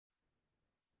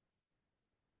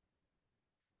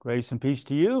Grace and peace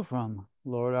to you from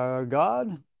Lord our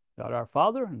God, God our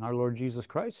Father, and our Lord Jesus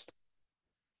Christ.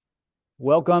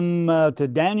 Welcome to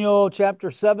Daniel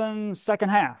chapter 7, second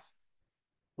half.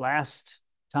 Last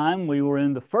time we were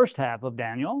in the first half of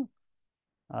Daniel,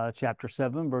 chapter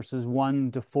 7, verses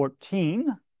 1 to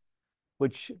 14,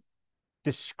 which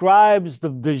describes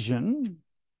the vision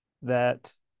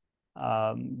that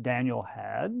Daniel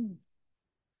had.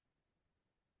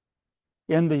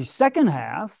 In the second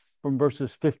half, from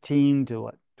verses 15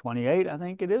 to 28, I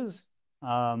think it is,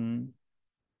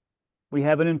 we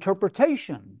have an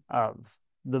interpretation of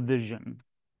the vision.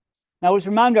 Now, let's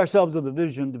remind ourselves of the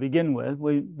vision to begin with.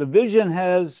 The vision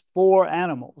has four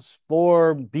animals,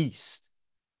 four beasts,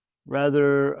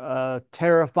 rather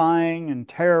terrifying and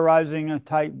terrorizing a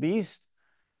type beast.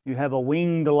 You have a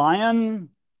winged lion,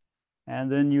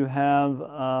 and then you have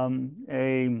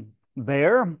a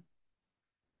bear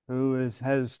who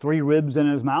has three ribs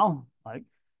in his mouth, like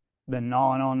been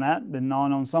gnawing on that, been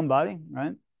gnawing on somebody, right?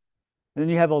 And then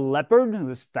you have a leopard who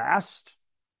is fast,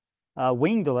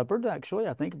 winged leopard, actually,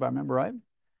 I think, if I remember right.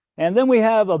 And then we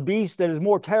have a beast that is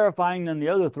more terrifying than the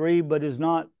other three, but is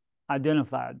not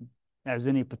identified as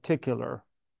any particular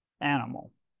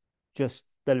animal. Just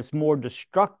that it's more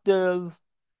destructive,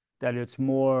 that it's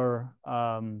more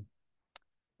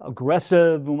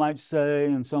aggressive, we might say,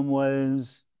 in some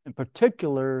ways. In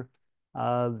particular,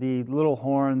 the little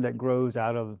horn that grows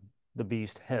out of the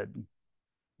beast's head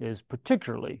is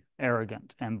particularly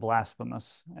arrogant and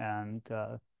blasphemous and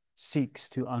seeks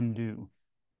to undo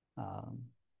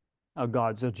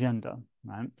God's agenda,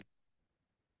 right?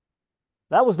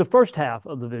 That was the first half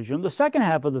of the vision. The second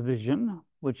half of the vision,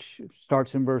 which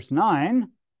starts in verse 9,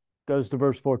 goes to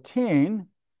verse 14,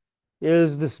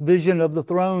 is this vision of the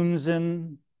thrones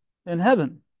in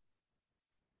heaven.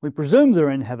 We presume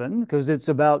they're in heaven because it's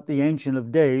about the Ancient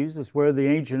of Days. It's where the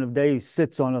Ancient of Days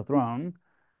sits on a throne,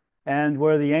 and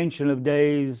where the Ancient of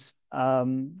Days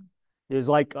is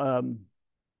like on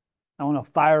a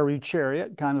fiery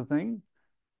chariot kind of thing.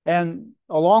 And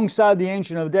alongside the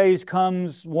Ancient of Days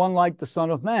comes one like the Son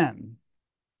of Man,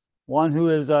 one who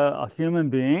is a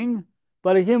human being,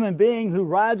 but a human being who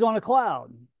rides on a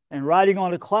cloud. And riding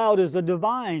on a cloud is a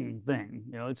divine thing.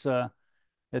 You know,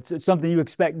 it's something you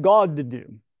expect God to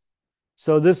do.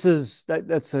 So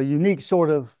that's a unique sort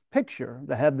of picture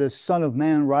to have this Son of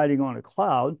Man riding on a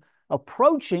cloud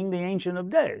approaching the Ancient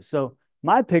of Days. So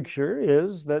my picture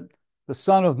is that the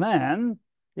Son of Man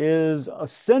is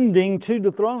ascending to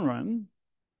the throne room,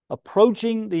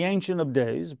 approaching the Ancient of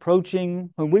Days,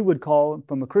 approaching whom we would call,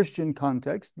 from a Christian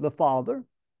context, the Father.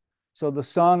 So the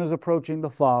Son is approaching the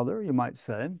Father, you might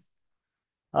say,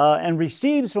 and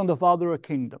receives from the Father a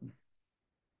kingdom.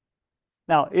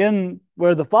 Now, in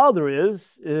where the Father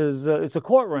is it's a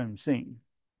courtroom scene.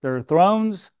 There are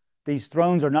thrones. These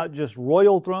thrones are not just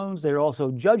royal thrones, they're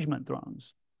also judgment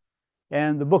thrones.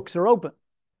 And the books are open.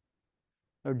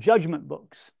 They're judgment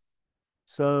books.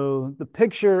 So the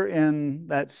picture in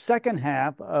that second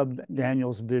half of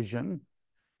Daniel's vision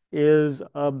is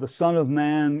of the Son of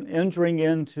Man entering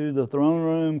into the throne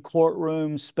room,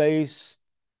 courtroom space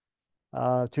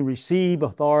to receive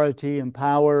authority and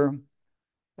power.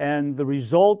 And the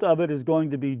result of it is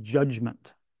going to be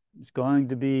judgment. It's going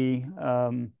to be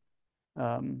an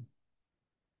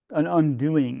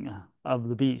undoing of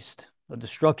the beast, a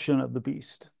destruction of the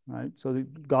beast, right? So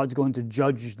God's going to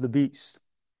judge the beast.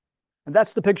 And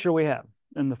that's the picture we have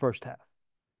in the first half.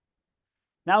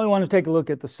 Now we want to take a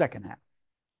look at the second half.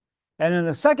 And in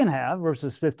the second half,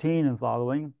 verses 15 and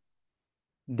following,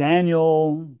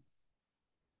 Daniel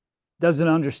doesn't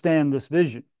understand this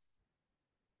vision.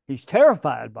 He's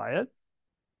terrified by it.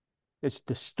 It's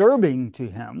disturbing to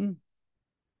him,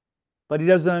 but he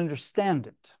doesn't understand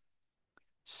it.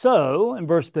 So in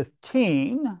verse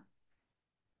 15,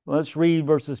 let's read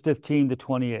verses 15 to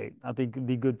 28. I think it'd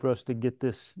be good for us to get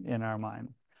this in our mind.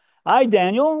 I,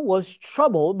 Daniel, was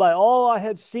troubled by all I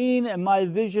had seen, and my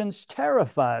visions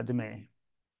terrified me.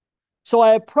 So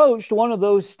I approached one of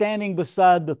those standing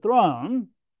beside the throne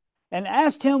and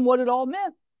asked him what it all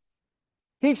meant.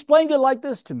 He explained it like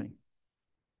this to me.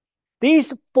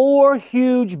 These four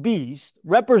huge beasts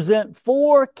represent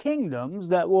four kingdoms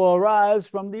that will arise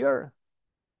from the earth.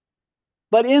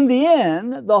 But in the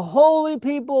end, the holy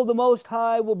people of the Most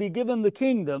High will be given the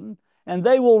kingdom, and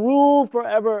they will rule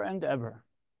forever and ever.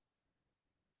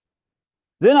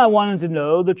 Then I wanted to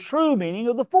know the true meaning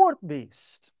of the fourth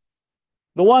beast,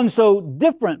 the one so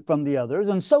different from the others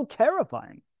and so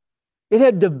terrifying. It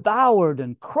had devoured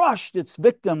and crushed its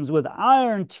victims with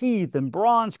iron teeth and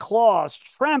bronze claws,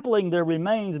 trampling their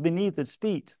remains beneath its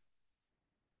feet.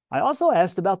 I also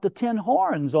asked about the 10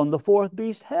 horns on the fourth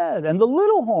beast's head and the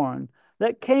little horn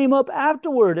that came up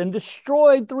afterward and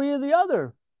destroyed 3 of the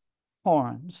other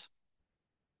horns.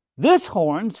 This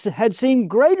horn had seemed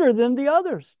greater than the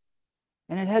others,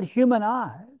 and it had human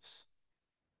eyes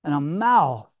and a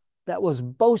mouth that was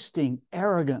boasting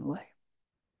arrogantly.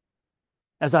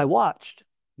 As I watched,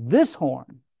 this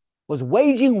horn was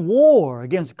waging war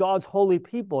against God's holy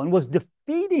people and was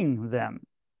defeating them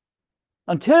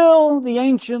until the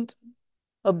Ancient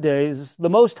of Days, the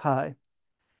Most High,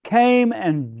 came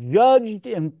and judged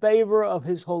in favor of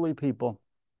his holy people.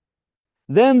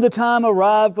 Then the time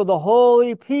arrived for the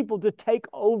holy people to take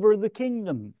over the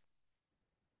kingdom.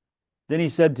 Then he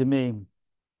said to me,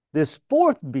 this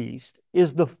fourth beast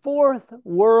is the fourth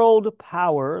world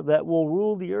power that will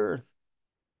rule the earth.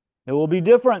 It will be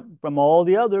different from all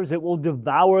the others. It will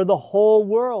devour the whole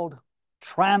world,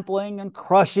 trampling and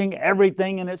crushing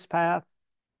everything in its path.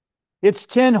 Its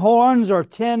 10 horns are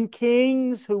 10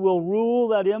 kings who will rule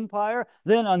that empire.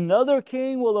 Then another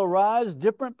king will arise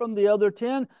different from the other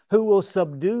 10 who will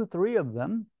subdue 3 of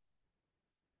them.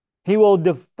 He will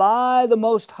defy the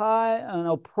Most High and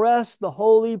oppress the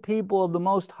holy people of the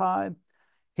Most High.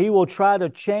 He will try to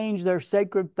change their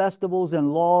sacred festivals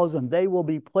and laws, and they will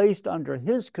be placed under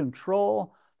his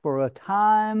control for a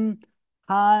time,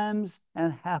 times,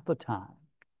 and half a time.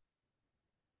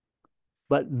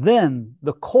 But then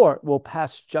the court will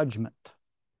pass judgment,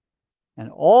 and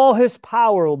all his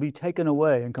power will be taken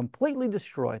away and completely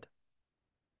destroyed.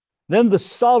 Then the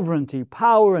sovereignty,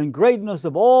 power, and greatness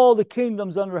of all the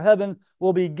kingdoms under heaven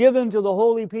will be given to the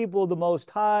holy people of the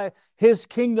Most High. His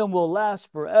kingdom will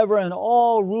last forever, and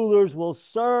all rulers will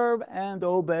serve and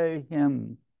obey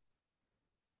him.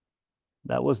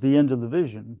 That was the end of the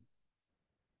vision.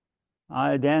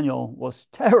 I, Daniel, was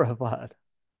terrified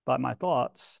by my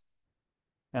thoughts,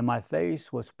 and my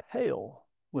face was pale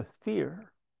with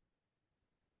fear.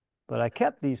 But I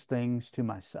kept these things to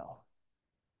myself.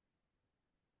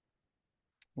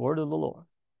 Word of the Lord.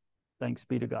 Thanks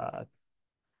be to God.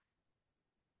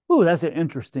 Ooh, that's an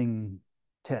interesting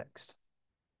text.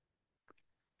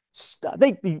 I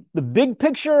think the big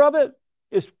picture of it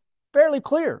is fairly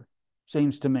clear,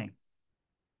 seems to me.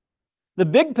 The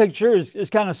big picture is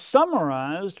kind of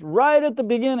summarized right at the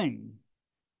beginning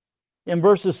in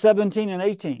verses 17 and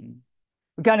 18.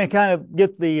 We kind of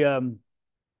get the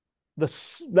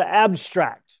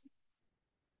abstract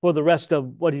for the rest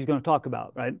of what he's going to talk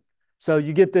about, right? So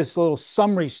you get this little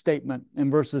summary statement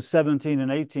in verses 17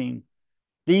 and 18.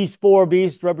 These 4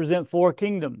 beasts represent 4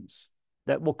 kingdoms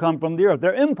that will come from the earth.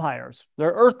 They're empires. They're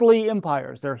earthly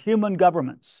empires. They're human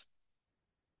governments.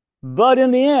 But in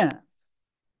the end,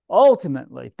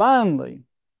 ultimately, finally,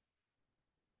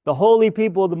 the holy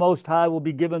people of the Most High will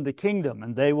be given the kingdom,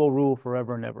 and they will rule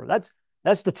forever and ever.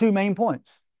 That's the 2 main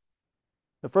points.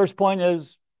 The first point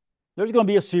is there's going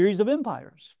to be a series of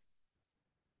empires.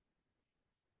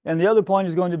 And the other point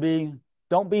is going to be,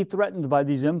 don't be threatened by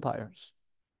these empires.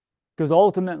 Because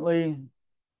ultimately,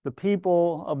 the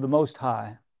people of the Most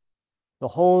High, the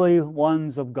holy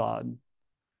ones of God,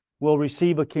 will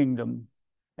receive a kingdom,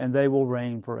 and they will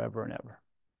reign forever and ever.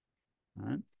 All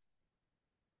right?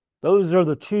 Those are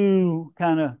the 2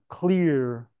 kind of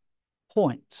clear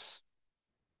points.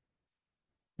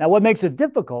 Now, what makes it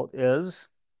difficult is,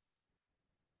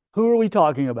 who are we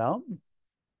talking about?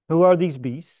 Who are these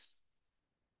beasts?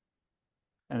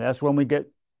 And that's when we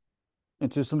get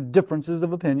into some differences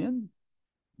of opinion,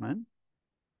 right?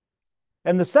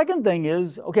 And the second thing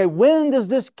is, okay, when does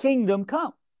this kingdom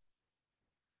come?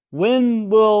 When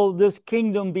will this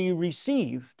kingdom be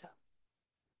received?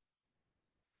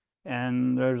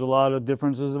 And there's a lot of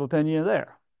differences of opinion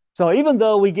there. So even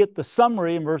though we get the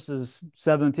summary in verses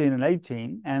 17 and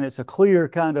 18, and it's a clear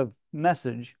kind of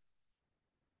message,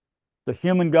 the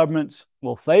human governments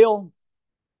will fail.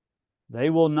 They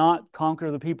will not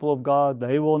conquer the people of God.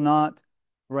 They will not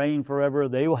reign forever.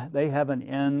 They have an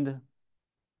end.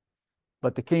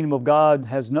 But the kingdom of God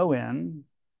has no end,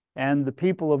 and the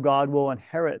people of God will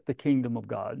inherit the kingdom of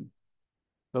God.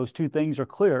 Those 2 things are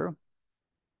clear.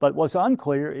 But what's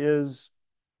unclear is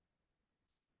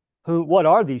what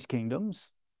are these kingdoms,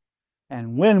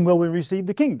 and when will we receive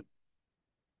the kingdom?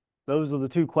 Those are the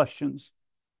 2 questions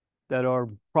that are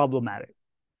problematic.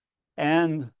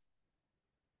 And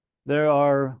there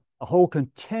are a whole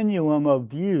continuum of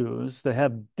views that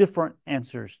have different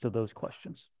answers to those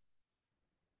questions.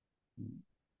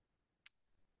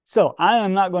 So I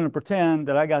am not going to pretend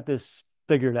that I got this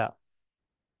figured out.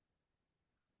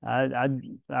 I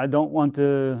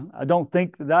don't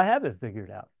think that I have it figured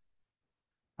out.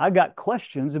 I got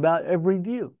questions about every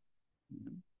view.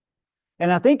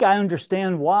 And I think I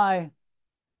understand why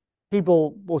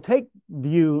people will take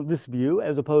this view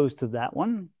as opposed to that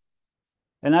one,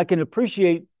 and I can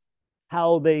appreciate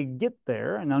how they get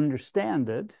there and understand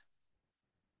it,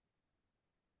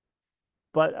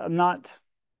 but I'm not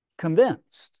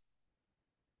convinced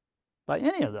by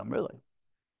any of them, really.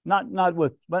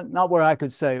 Not where I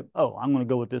could say, oh, I'm going to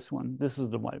go with this one. This is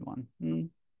the right one.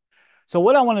 So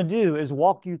what I want to do is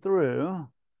walk you through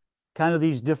kind of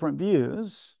these different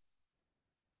views,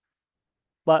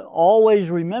 but always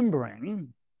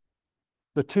remembering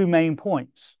the two main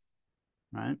points,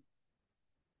 right?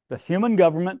 The human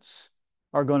governments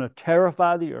are going to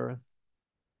terrify the earth.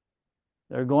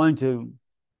 They're going to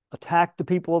attack the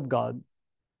people of God.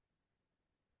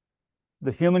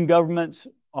 The human governments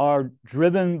are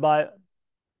driven by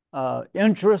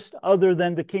interest other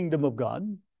than the kingdom of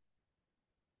God.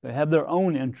 They have their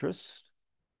own interests,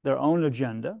 their own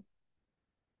agenda,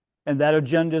 and that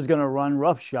agenda is going to run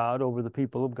roughshod over the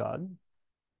people of God.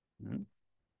 And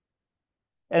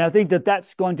I think that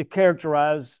that's going to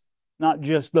characterize not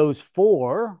just those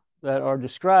four that are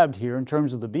described here in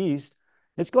terms of the beast,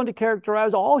 it's going to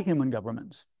characterize all human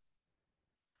governments.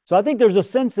 So I think there's a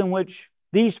sense in which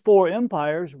these four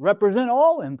empires represent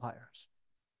all empires.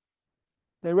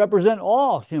 They represent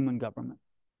all human government.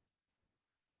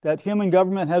 That human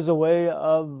government has a way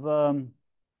of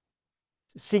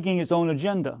seeking its own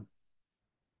agenda.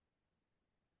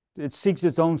 It seeks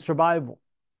its own survival.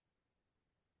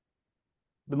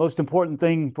 The most important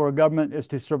thing for a government is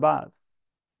to survive.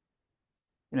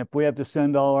 And if we have to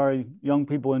send all our young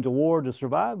people into war to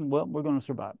survive, well, we're going to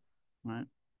survive, right?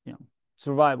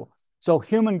 Survival. So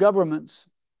human governments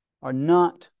are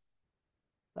not,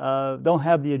 don't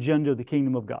have the agenda of the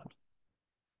kingdom of God.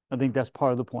 I think that's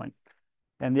part of the point.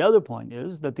 And the other point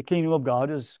is that the kingdom of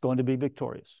God is going to be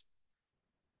victorious,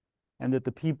 and that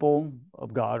the people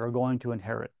of God are going to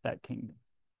inherit that kingdom.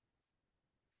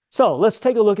 So let's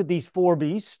take a look at these four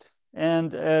beasts.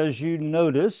 And as you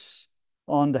notice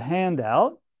on the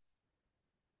handout,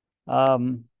 I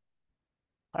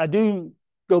do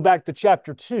go back to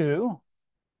chapter 2,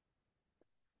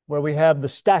 where we have the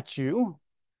statue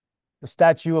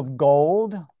of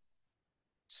gold,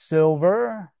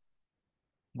 silver,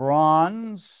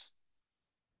 bronze,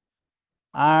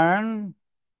 iron,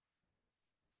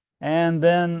 and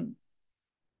then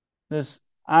this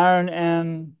iron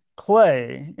and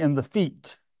clay in the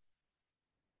feet.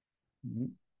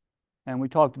 And we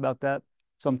talked about that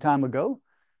some time ago,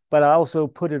 but I also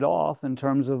put it off in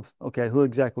terms of, okay, who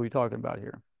exactly are we talking about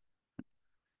here?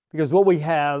 Because what we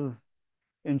have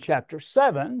in chapter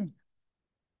 7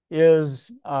 is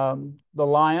the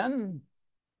lion,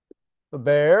 the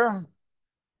bear,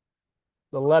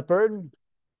 the leopard,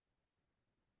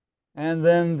 and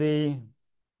then the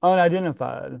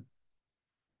unidentified.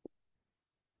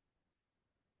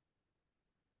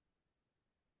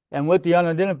 And with the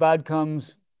unidentified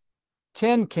comes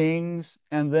 10 kings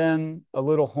and then a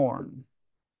little horn.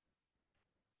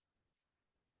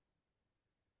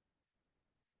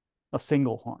 A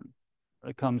single horn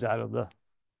that comes out of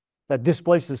that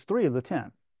displaces 3 of the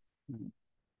 10.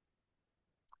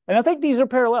 And I think these are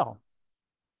parallel.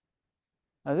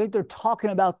 I think they're talking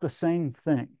about the same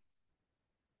thing.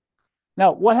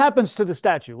 Now, what happens to the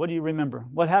statue? What do you remember?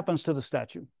 What happens to the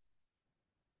statue?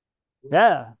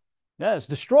 Yeah, it's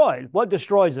destroyed. What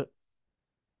destroys it?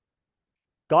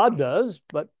 God does,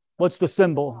 but what's the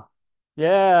symbol?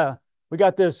 Yeah, we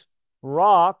got this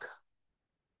rock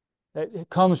that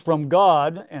comes from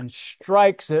God and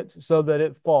strikes it so that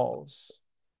it falls,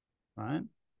 right?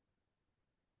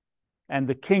 And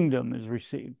the kingdom is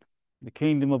received. The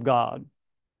kingdom of God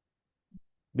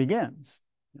begins,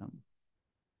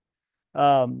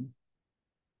 in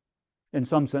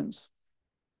some sense.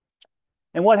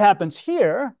 And what happens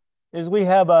here is we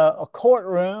have a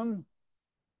courtroom,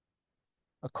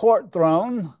 a court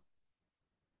throne,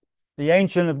 the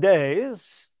Ancient of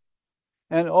Days,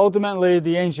 and ultimately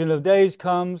the Ancient of Days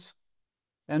comes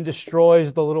and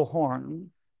destroys the little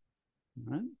horn.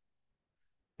 Right?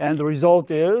 And the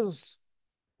result is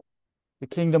the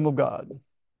kingdom of God.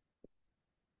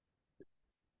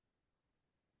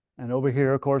 And over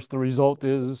here, of course, the result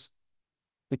is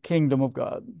the kingdom of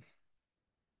God.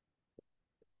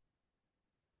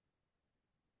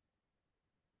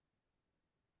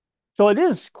 So it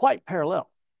is quite parallel.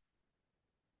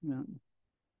 Yeah.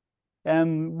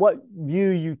 And what view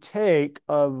you take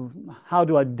of how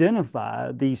to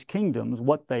identify these kingdoms,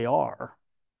 what they are,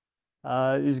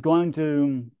 is going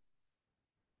to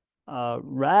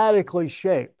radically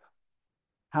shape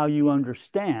how you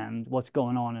understand what's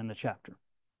going on in the chapter.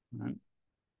 Right?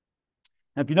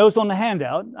 Now, if you notice on the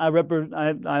handout, I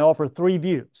offer 3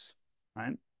 views.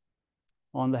 Right?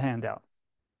 on the handout.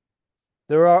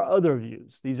 There are other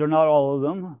views. These are not all of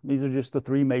them. These are just the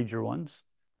three major ones.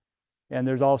 And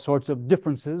there's all sorts of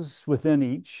differences within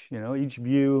each. Each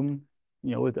view,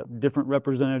 with different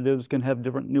representatives can have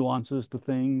different nuances to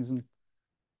things. And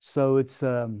so it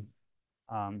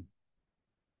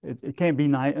can't be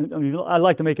nice. I mean, I'd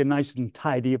like to make it nice and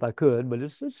tidy if I could, but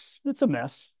it's a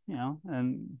mess,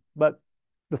 but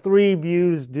the three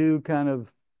views do kind of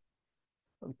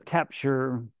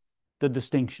capture the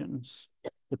distinctions,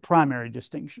 the primary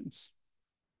distinctions.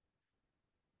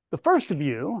 The first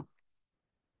view,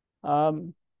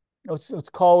 let's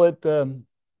call it the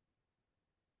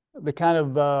kind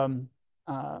of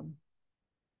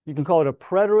you can call it a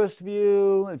preterist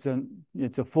view. It's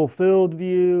a fulfilled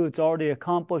view. It's already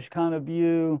accomplished kind of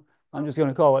view. I'm just going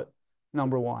to call it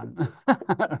number one.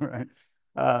 Right.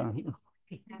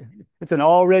 It's an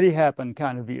already happened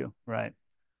kind of view, right?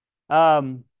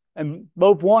 And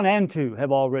both 1 and 2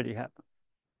 have already happened.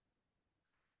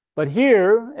 But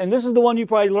here, and this is the one you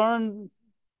probably learned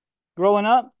growing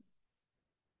up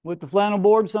with the flannel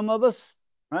board, some of us,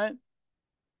 right?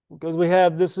 Because we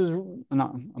have, this is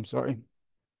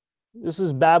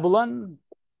Babylon,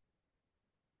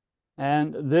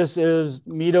 and this is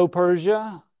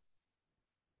Medo-Persia,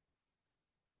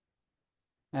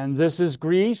 and this is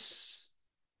Greece,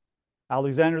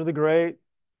 Alexander the Great,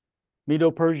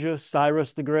 Medo-Persia,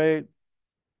 Cyrus the Great,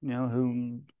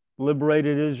 who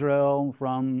liberated Israel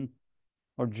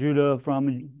or Judah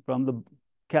from the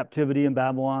captivity in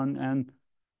Babylon and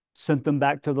sent them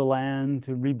back to the land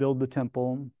to rebuild the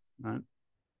temple, right?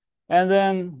 And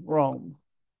then Rome.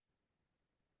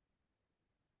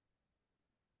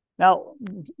 Now,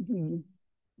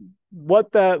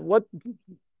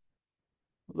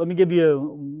 let me give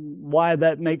you why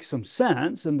that makes some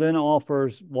sense, and then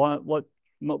offers what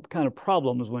kind of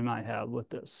problems we might have with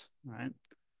this, right?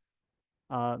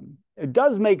 It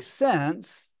does make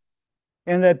sense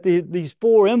in that these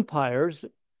four empires,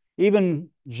 even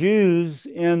Jews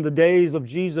in the days of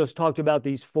Jesus talked about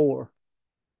these four.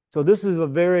 So this is a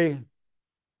very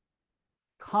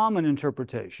common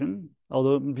interpretation,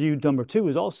 although view number 2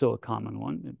 is also a common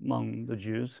one among the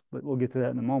Jews, but we'll get to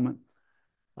that in a moment.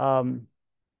 And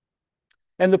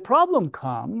the problem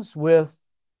comes with,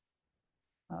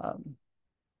 and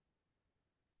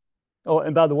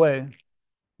by the way,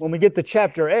 when we get to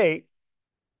chapter 8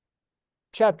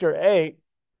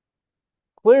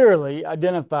 clearly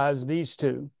identifies these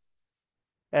two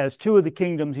as two of the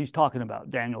kingdoms he's talking about,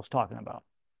 Daniel's talking about.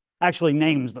 Actually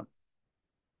names them.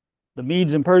 The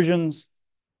Medes and Persians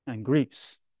and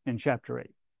Greece in chapter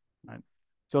 8. Right?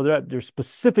 So they're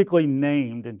specifically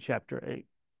named in chapter 8.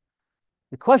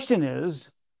 The question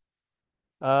is,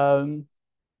 the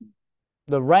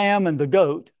ram and the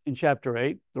goat in chapter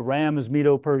 8. The ram is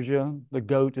Medo-Persia. The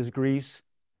goat is Greece.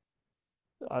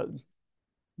 To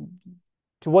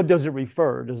what does it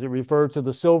refer? Does it refer to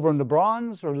the silver and the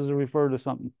bronze, or does it refer to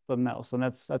something else? And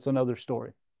that's another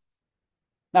story.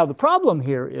 Now, the problem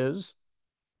here is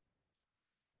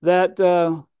that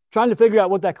trying to figure out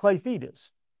what that clay feet is.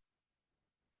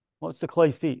 What's the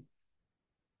clay feet?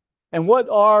 And what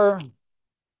are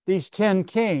these 10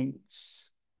 kings?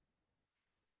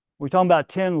 We're talking about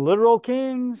 10 literal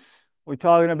kings. We're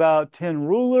talking about 10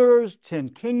 rulers, 10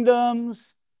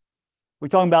 kingdoms. We're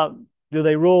talking about, do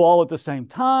they rule all at the same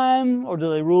time, or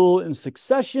do they rule in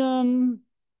succession?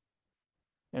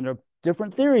 And there are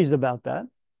different theories about that.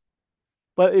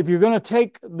 But if you're going to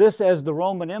take this as the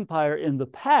Roman Empire in the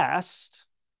past,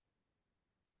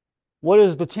 what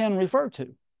does the 10 refer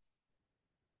to?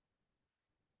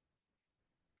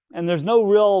 And there's no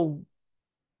real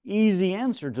easy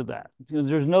answer to that, because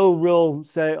there's no real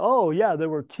say, oh yeah, there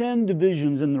were 10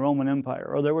 divisions in the Roman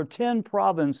Empire, or there were 10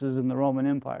 provinces in the Roman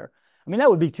Empire. I mean, that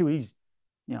would be too easy,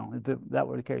 if that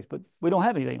were the case, but we don't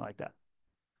have anything like that.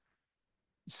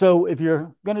 So if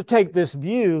you're going to take this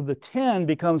view, the 10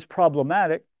 becomes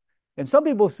problematic. And some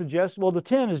people suggest, well, the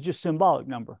 10 is just a symbolic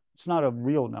number. It's not a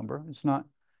real number.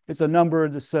 It's a number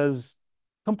that says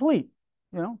complete,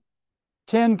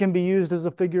 10 can be used as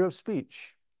a figure of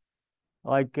speech.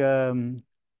 Like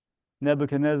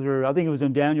Nebuchadnezzar, I think it was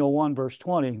in Daniel 1, verse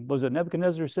 20. Was it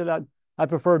Nebuchadnezzar said, I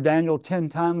prefer Daniel 10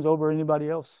 times over anybody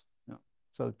else?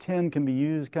 So 10 can be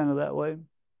used kind of that way.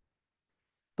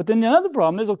 But then the other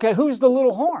problem is, okay, who's the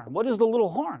little horn? What is the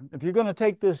little horn? If you're going to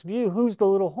take this view, who's the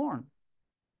little horn?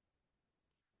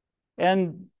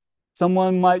 And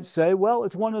someone might say, well,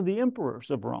 it's one of the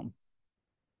emperors of Rome.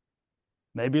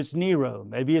 Maybe it's Nero.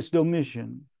 Maybe it's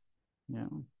Domitian.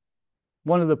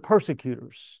 One of the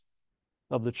persecutors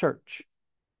of the church.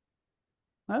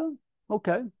 Well,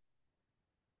 okay.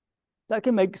 That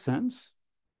can make sense.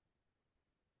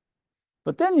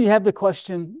 But then you have the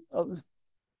question of,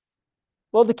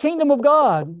 well, the kingdom of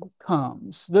God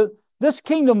comes. This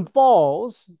kingdom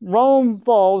falls, Rome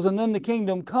falls, and then the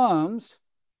kingdom comes.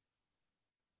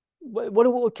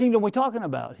 What kingdom are we talking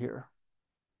about here?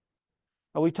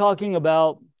 Are we talking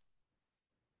about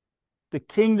the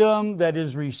kingdom that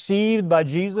is received by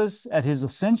Jesus at his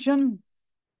ascension?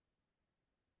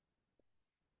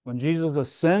 When Jesus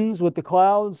ascends with the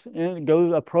clouds and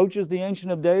approaches the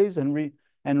Ancient of Days and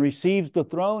receives the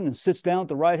throne and sits down at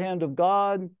the right hand of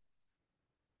God.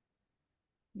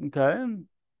 Okay.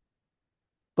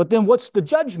 But then what's the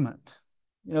judgment?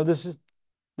 This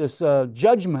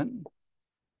judgment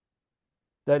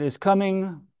that is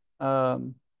coming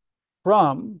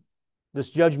from this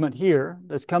judgment here,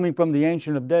 that's coming from the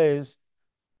Ancient of Days,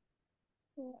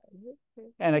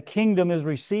 and a kingdom is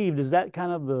received. Is that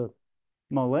kind of the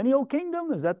millennial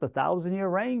kingdom? Is that the 1,000-year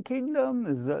reign kingdom?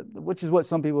 Which is what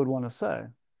some people would want to say.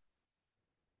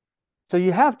 So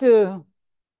you have to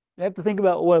think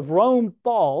about, well, if Rome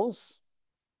falls,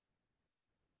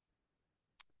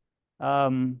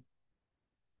 what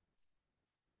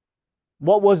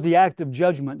was the act of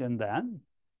judgment in that?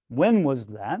 When was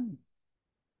that?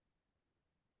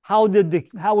 How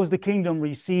was the kingdom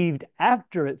received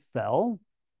after it fell?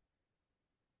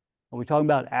 Are we talking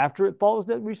about after it falls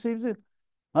that receives it?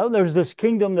 Well, there's this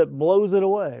kingdom that blows it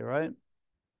away, right?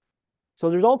 So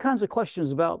there's all kinds of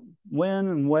questions about when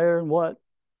and where and what.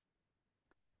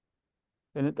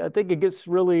 And I think it gets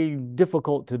really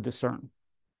difficult to discern.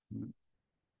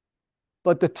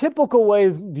 But the typical way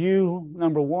view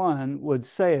number one would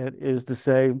say it is to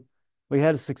say, we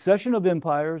had a succession of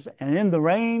empires, and in the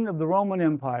reign of the Roman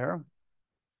Empire,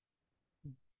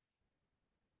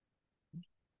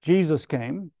 Jesus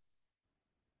came,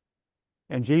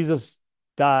 and Jesus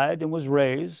died and was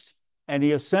raised, and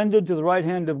he ascended to the right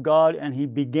hand of God, and he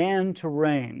began to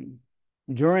reign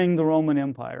during the Roman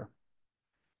Empire.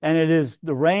 And it is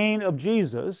the reign of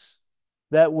Jesus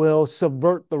that will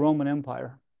subvert the Roman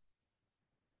Empire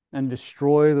and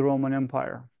destroy the Roman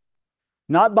Empire.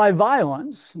 Not by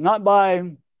violence, not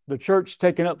by the church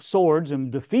taking up swords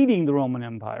and defeating the Roman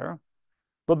Empire,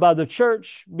 but by the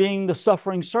church being the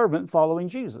suffering servant following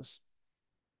Jesus,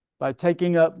 by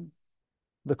taking up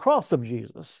the cross of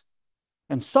Jesus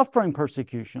and suffering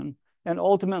persecution and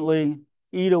ultimately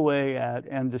eat away at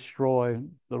and destroy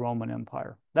the Roman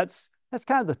Empire. That's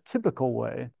kind of the typical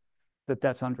way that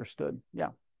that's understood. Yeah.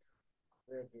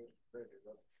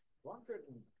 Why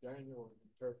couldn't Daniel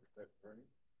interpret that dream?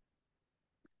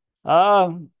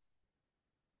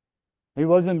 He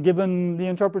wasn't given the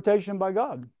interpretation by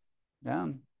God. Yeah.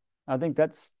 I think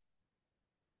that's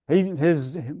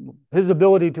his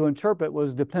ability to interpret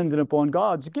was dependent upon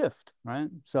God's gift, right?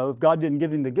 So if God didn't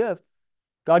give him the gift,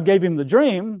 God gave him the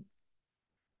dream.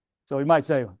 So he might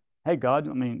say, hey, God,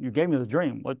 I mean, you gave me the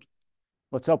dream.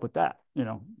 What's up with that?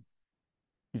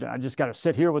 I just got to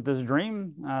sit here with this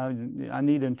dream. I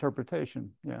need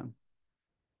interpretation. Yeah.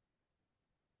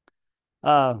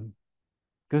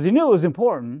 Because he knew it was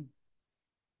important.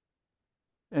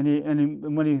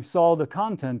 And when he saw the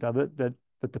content of it, that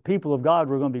the people of God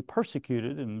were going to be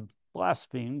persecuted and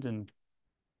blasphemed and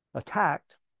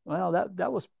attacked, well,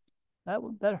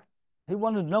 that he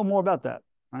wanted to know more about that,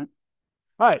 right?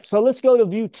 All right, so let's go to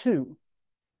view two.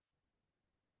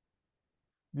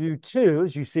 View two,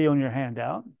 as you see on your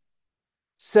handout,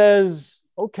 says,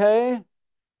 okay,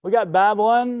 we got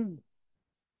Babylon,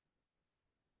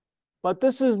 but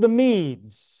this is the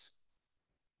Medes,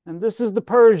 and this is the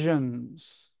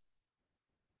Persians,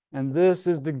 and this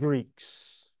is the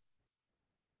Greeks.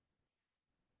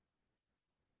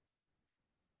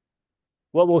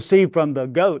 What we'll see from the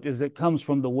goat is it comes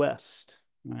from the west,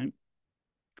 right?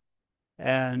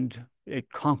 And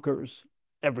it conquers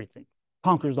everything,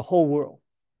 conquers the whole world,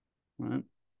 right?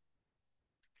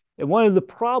 And one of the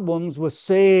problems with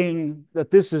saying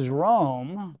that this is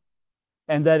Rome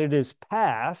and that it is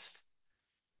past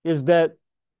is that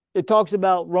it talks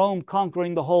about Rome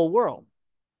conquering the whole world.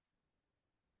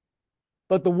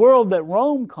 But the world that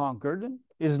Rome conquered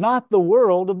is not the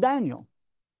world of Daniel.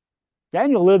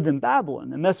 Daniel lived in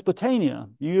Babylon, in Mesopotamia,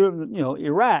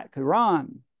 Iraq,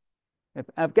 Iran,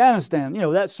 Afghanistan,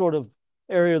 that sort of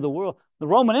area of the world. The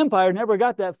Roman Empire never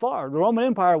got that far. The Roman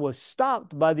Empire was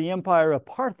stopped by the Empire of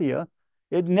Parthia.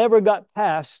 It never got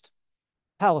past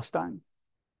Palestine.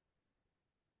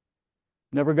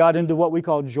 Never got into what we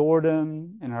call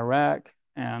Jordan and Iraq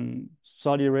and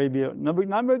Saudi Arabia. Never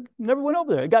went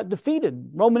over there. It got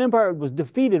defeated. Roman Empire was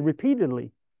defeated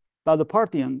repeatedly by the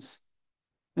Parthians.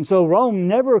 And so Rome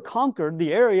never conquered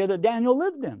the area that Daniel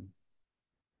lived in.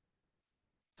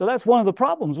 So that's one of the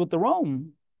problems with the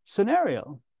Rome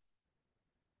scenario.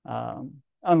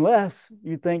 unless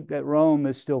you think that Rome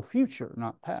is still future,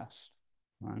 not past.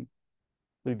 Right?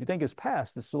 But if you think it's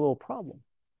past, it's a little problem.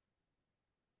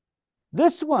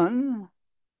 This one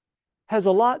has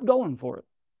a lot going for it.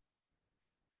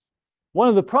 One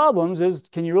of the problems is,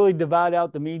 can you really divide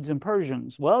out the Medes and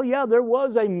Persians? Well, yeah, there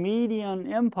was a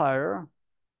Median empire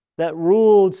that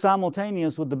ruled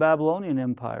simultaneous with the Babylonian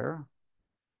Empire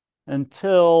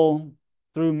until,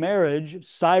 through marriage,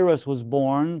 Cyrus was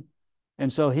born.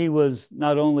 And so he was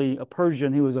not only a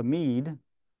Persian, he was a Mede.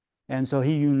 And so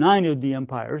he united the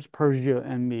empires, Persia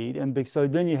and Mede. And so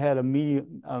then you had a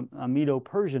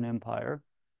Medo-Persian empire.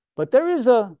 But there's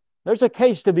a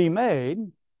case to be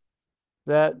made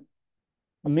that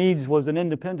the Medes was an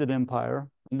independent empire,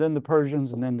 and then the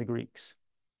Persians, and then the Greeks.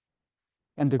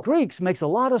 And the Greeks makes a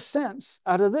lot of sense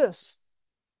out of this.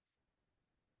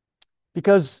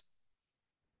 Because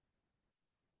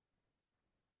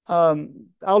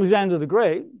Alexander the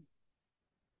Great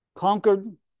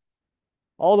conquered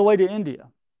all the way to India,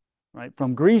 right?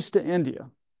 From Greece to India,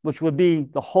 which would be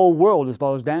the whole world as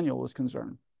far as Daniel was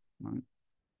concerned. Right?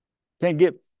 Can't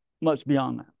get much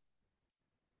beyond that.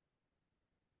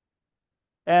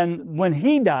 And when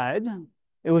he died,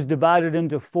 it was divided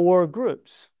into 4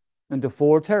 groups, into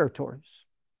 4 territories.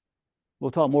 We'll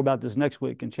talk more about this next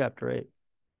week in chapter 8.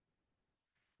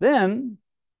 Then,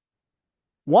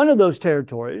 one of those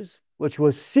territories, which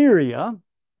was Syria,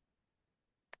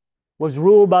 was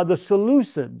ruled by the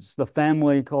Seleucids, the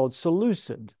family called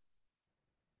Seleucid.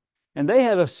 And they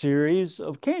had a series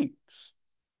of kings.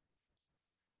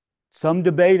 Some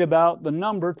debate about the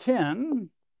number 10,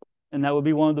 and that would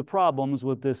be one of the problems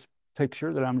with this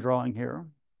picture that I'm drawing here.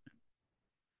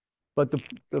 But the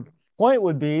point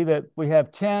would be that we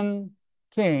have 10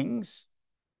 kings,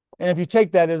 and if you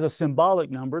take that as a symbolic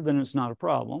number, then it's not a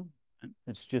problem.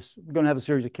 It's just, we're going to have a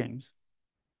series of kings.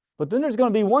 But then there's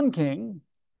going to be one king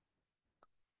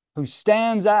who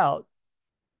stands out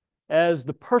as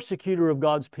the persecutor of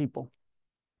God's people.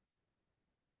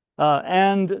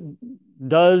 And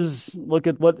does, look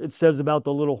at what it says about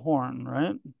the little horn,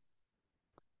 right?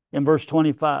 In verse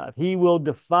 25, he will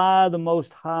defy the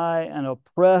Most High and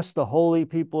oppress the holy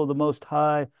people of the Most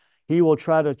High. He will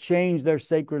try to change their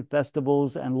sacred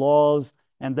festivals and laws,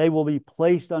 and they will be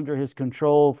placed under his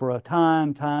control for a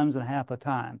time, times, and half a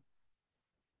time.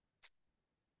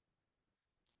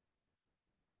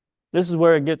 This is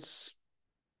where it gets,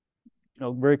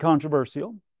 very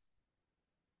controversial.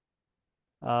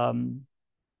 Some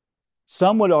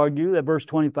would argue that verse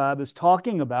 25 is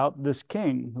talking about this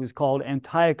king who's called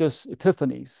Antiochus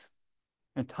Epiphanes.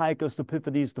 Antiochus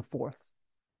Epiphanes IV.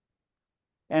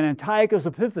 And Antiochus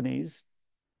Epiphanes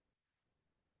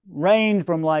reigned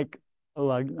from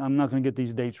I'm not going to get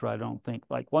these dates right, I don't think,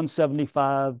 like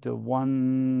 175 to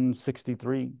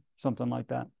 163, something like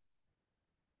that.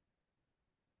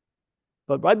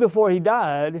 But right before he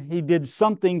died, he did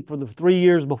something for the 3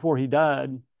 years before he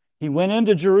died. He went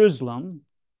into Jerusalem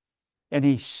and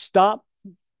he stopped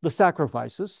the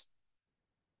sacrifices.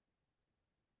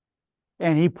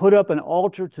 And he put up an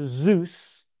altar to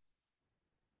Zeus.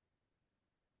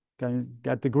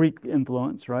 Got the Greek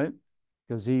influence, right?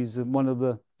 Because he's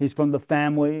from the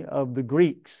family of the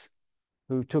Greeks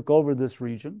who took over this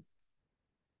region.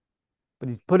 But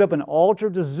he put up an altar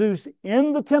to Zeus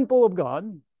in the temple of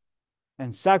God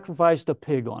and sacrificed a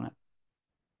pig on it.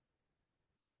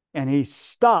 And he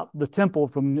stopped the temple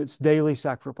from its daily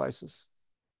sacrifices.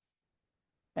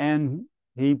 And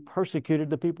he persecuted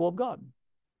the people of God,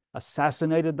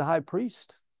 assassinated the high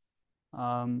priest.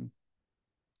 And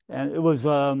it was,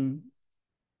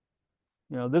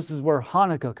 this is where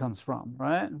Hanukkah comes from,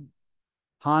 right?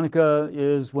 Hanukkah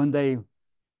is when they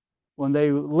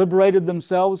liberated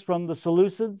themselves from the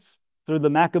Seleucids through the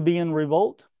Maccabean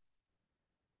revolt.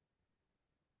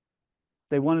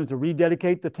 They wanted to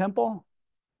rededicate the temple,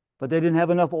 but they didn't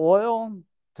have enough oil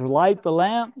to light the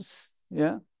lamps.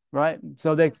 Yeah, right.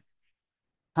 So they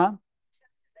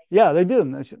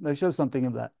do. They show something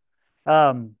of that.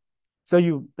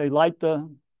 They light the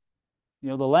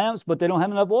lamps, but they don't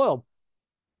have enough oil.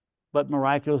 But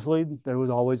miraculously, there was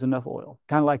always enough oil.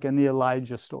 Kind of like in the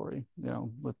Elijah story,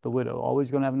 with the widow,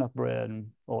 always going to have enough bread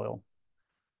and oil.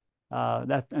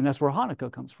 That's where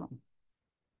Hanukkah comes from.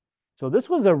 So this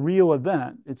was a real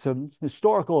event. It's a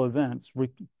historical event. It's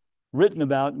written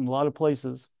about in a lot of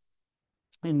places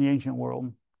in the ancient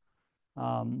world.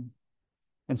 And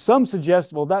some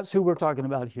suggest, well, that's who we're talking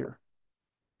about here.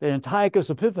 The Antiochus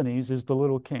Epiphanes is the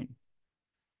little king.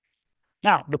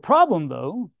 Now, the problem,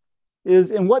 though,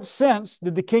 is in what sense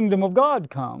did the kingdom of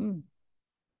God come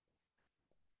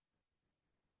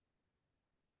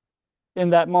in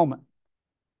that moment?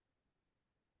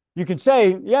 You can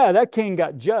say, yeah, that king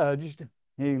got judged.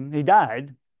 He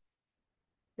died,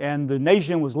 and the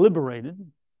nation was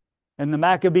liberated, and the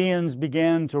Maccabees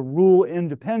began to rule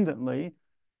independently.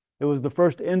 It was the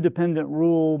first independent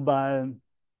rule by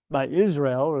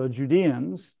Israel or the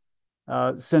Judeans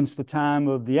since the time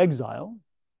of the exile.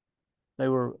 They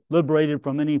were liberated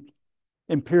from any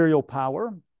imperial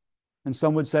power. And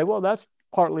some would say, well, that's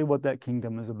partly what that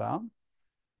kingdom is about.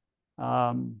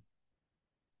 But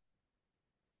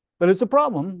it's a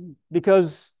problem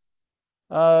because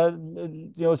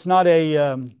it's not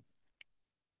there's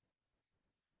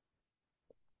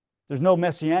no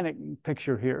messianic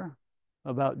picture here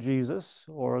about Jesus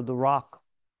or the rock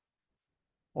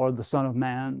or the Son of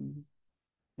Man.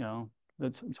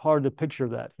 It's hard to picture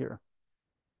that here.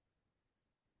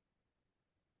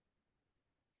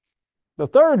 The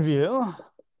third view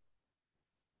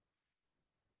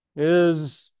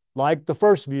is like the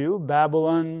first view: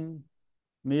 Babylon,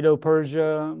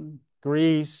 Medo-Persia,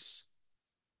 Greece,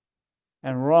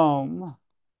 and Rome.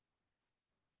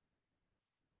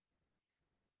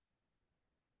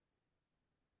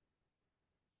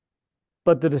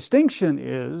 But the distinction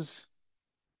is,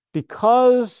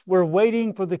 because we're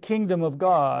waiting for the kingdom of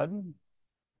God,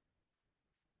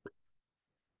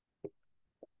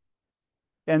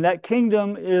 and that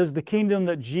kingdom is the kingdom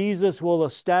that Jesus will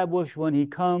establish when he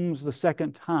comes the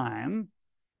second time,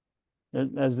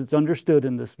 as it's understood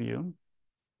in this view,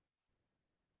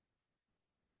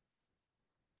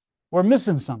 we're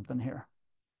missing something here.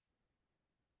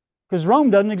 Because Rome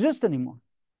doesn't exist anymore.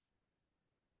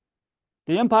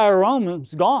 The Empire of Rome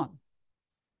is gone.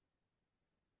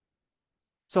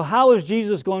 So how is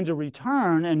Jesus going to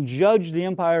return and judge the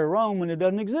Empire of Rome when it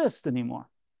doesn't exist anymore?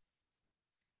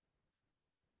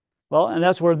 Well, and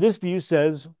that's where this view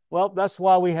says, well, that's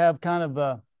why we have kind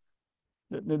of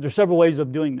there's several ways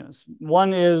of doing this.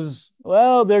 One is,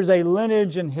 well, there's a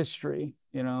lineage in history,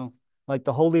 like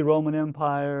the Holy Roman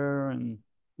Empire and,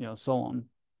 so on.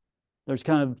 There's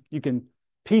kind of, you can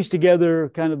piece together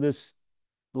kind of this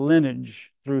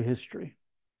lineage through history.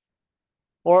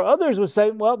 Or others would say,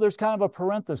 well, there's kind of a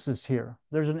parenthesis here.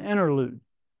 There's an interlude.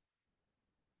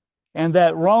 And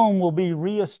that Rome will be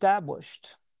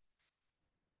reestablished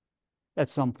at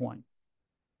some point.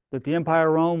 That the Empire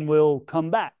of Rome will come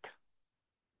back.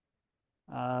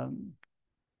 And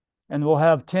we'll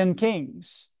have 10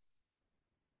 kings.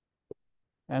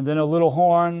 And then a little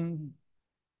horn,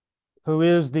 who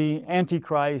is the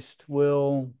Antichrist,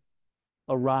 will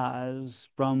arise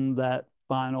from that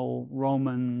final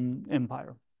Roman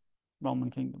Empire,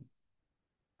 Roman kingdom.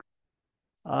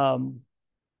 And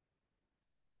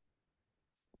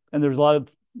there's a lot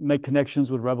of make connections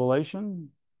with Revelation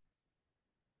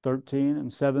 13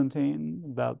 and 17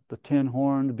 about the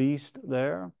 10-horned beast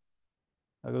there.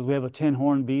 Because we have a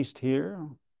 10-horned beast here,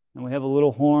 and we have a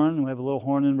little horn, and we have a little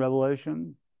horn in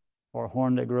Revelation, or a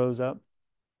horn that grows up.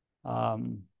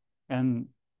 And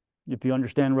if you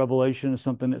understand Revelation as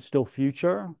something that's still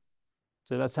future,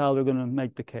 so that's how they're going to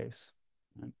make the case.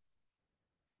 It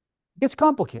gets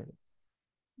complicated.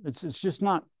 It's just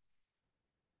not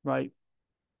right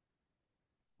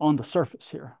on the surface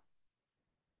here.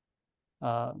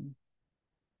 So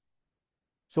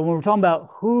when we're talking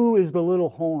about who is the little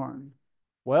horn,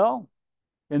 well,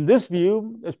 in this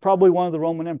view, it's probably one of the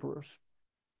Roman emperors.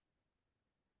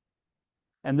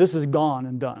 And this is gone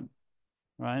and done,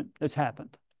 right? It's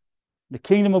happened. The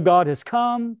kingdom of God has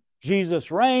come.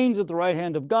 Jesus reigns at the right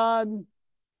hand of God.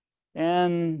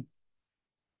 And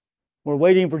we're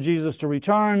waiting for Jesus to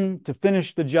return to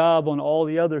finish the job on all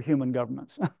the other human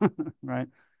governments, right?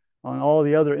 On all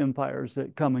the other empires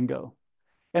that come and go.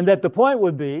 And that the point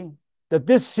would be that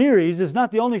this series is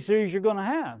not the only series you're going to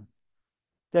have.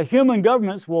 That human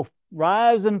governments will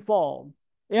rise and fall.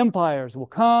 Empires will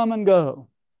come and go.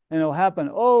 And it'll happen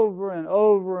over and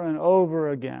over and over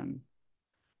again.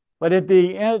 But at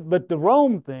the end, but the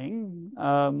Rome thing,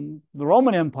 the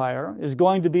Roman Empire is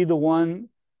going to be the one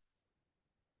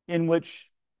in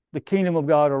which the kingdom of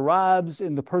God arrives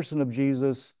in the person of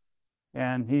Jesus,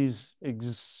 and he's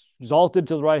exalted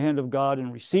to the right hand of God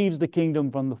and receives the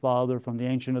kingdom from the Father, from the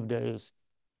Ancient of Days,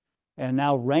 and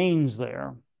now reigns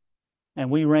there. And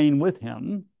we reign with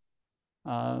him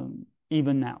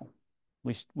even now.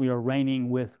 We are reigning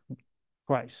with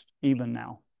Christ even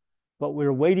now. But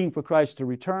we're waiting for Christ to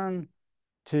return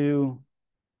to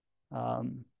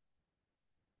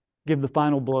give the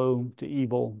final blow to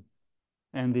evil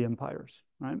and the empires,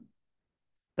 right?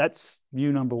 That's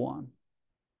view number one.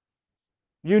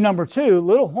 View number two,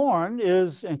 little horn,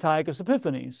 is Antiochus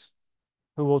Epiphanes,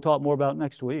 who we'll talk more about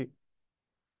next week.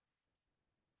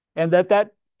 And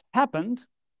that happened,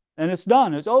 and it's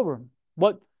done, it's over.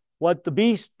 What what the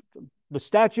beast, the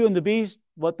statue and the beast,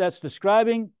 what that's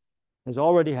describing has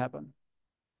already happened.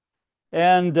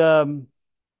 And the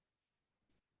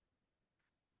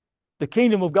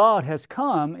kingdom of God has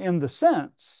come in the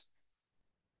sense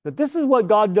that this is what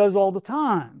God does all the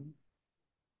time.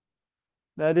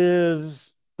 That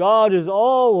is, God is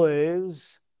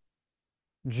always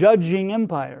judging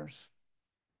empires.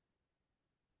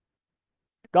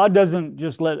 God doesn't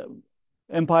just let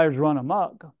empires run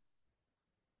amok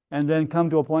and then come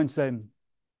to a point and say,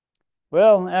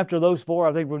 well, after those four,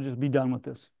 I think we'll just be done with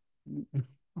this.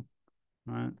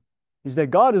 Right? He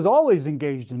said God is always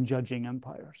engaged in judging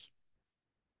empires.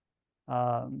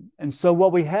 And so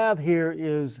what we have here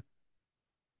is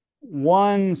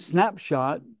one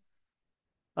snapshot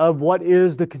of what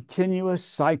is the continuous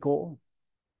cycle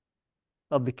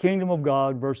of the kingdom of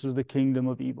God versus the kingdom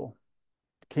of evil,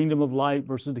 the kingdom of light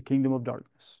versus the kingdom of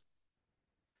darkness.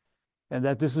 And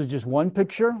that this is just one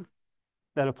picture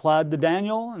that applied to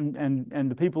Daniel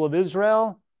and the people of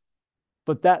Israel.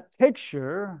 But that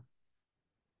picture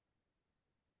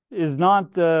is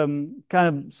not kind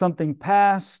of something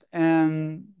past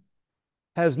and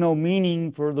has no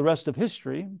meaning for the rest of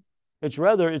history.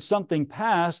 It's something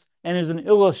past and is an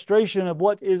illustration of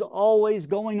what is always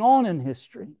going on in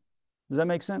history. Does that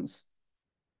make sense?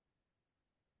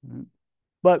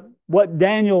 But what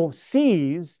Daniel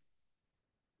sees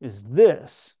is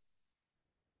this.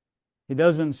 He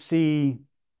doesn't see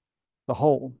the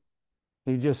whole.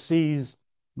 He just sees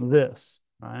this,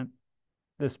 right?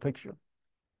 This picture.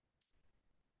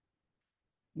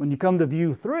 When you come to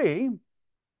view 3,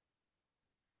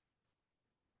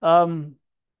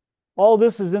 all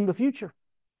this is in the future.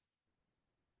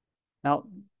 Now,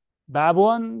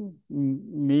 Babylon,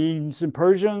 Medes and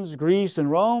Persians, Greece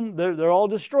and Rome, they're all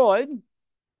destroyed.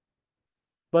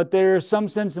 But there's some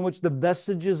sense in which the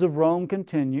vestiges of Rome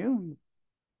continue.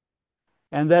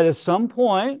 And that at some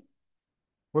point,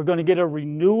 we're going to get a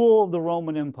renewal of the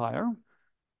Roman Empire.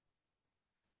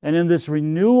 And in this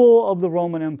renewal of the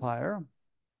Roman Empire,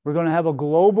 we're going to have a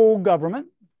global government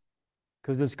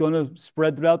because it's going to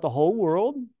spread throughout the whole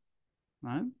world,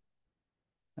 right?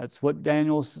 That's what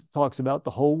Daniel talks about,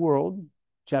 the whole world.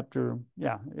 Chapter,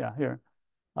 here.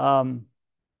 So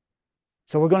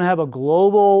we're going to have a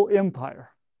global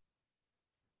empire,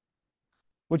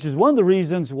 which is one of the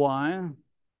reasons why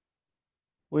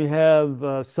we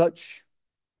have such,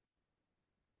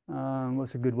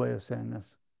 what's a good way of saying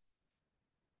this?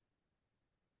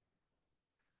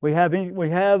 We have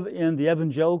in the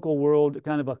evangelical world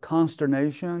kind of a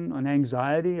consternation, an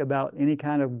anxiety about any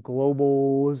kind of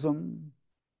globalism.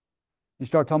 You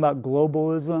start talking about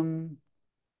globalism,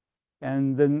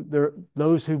 and then there are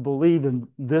those who believe in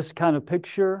this kind of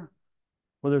picture,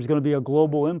 where there's going to be a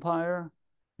global empire,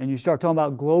 and you start talking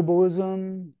about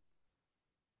globalism,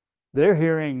 they're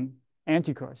hearing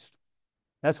Antichrist.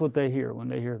 That's what they hear when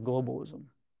they hear globalism.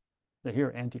 They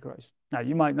hear Antichrist. Now,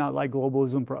 you might not like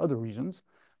globalism for other reasons,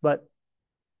 but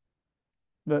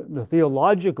the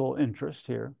theological interest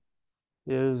here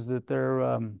is that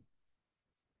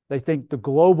they think the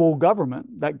global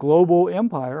government, that global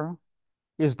empire,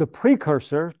 is the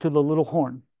precursor to the little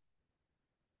horn.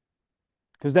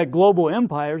 Because that global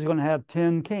empire is going to have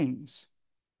 10 kings,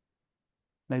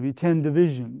 maybe 10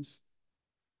 divisions.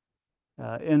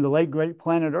 In the late great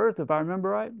planet Earth, if I remember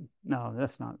right. No,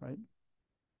 that's not right.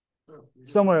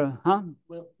 Somewhere, huh?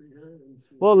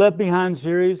 Well, Left Behind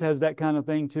series has that kind of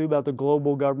thing too, about the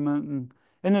global government,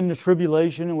 and then the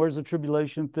tribulation, and where's the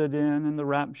tribulation fit in, and the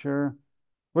rapture.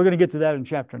 We're going to get to that in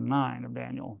chapter 9 of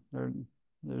Daniel.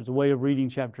 There's a way of reading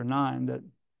chapter 9 that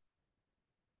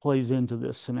plays into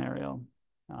this scenario.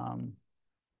 But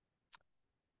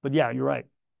yeah, you're right.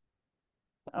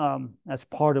 That's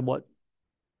part of what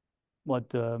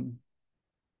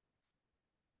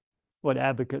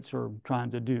advocates are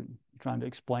trying to do, trying to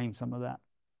explain some of that.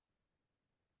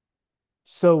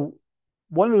 So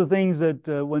one of the things that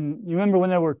when you remember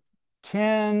when there were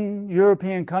 10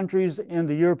 European countries in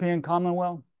the European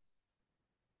Commonwealth,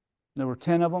 there were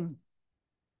 10 of them.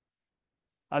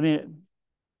 I mean,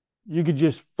 you could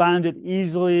just find it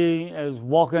easily as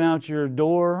walking out your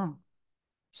door,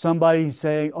 somebody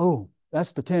saying, oh,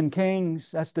 that's the 10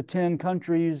 kings, that's the 10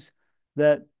 countries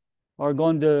that are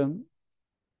going to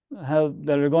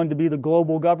be the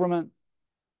global government,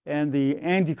 and the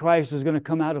Antichrist is going to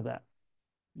come out of that.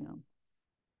 You know.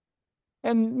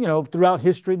 And throughout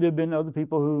history, there have been other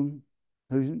people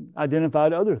who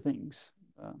identified other things.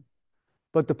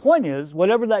 But the point is,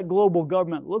 whatever that global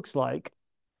government looks like,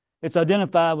 it's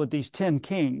identified with these 10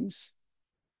 kings.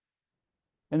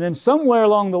 And then somewhere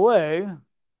along the way,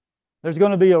 there's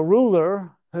going to be a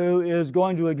ruler who is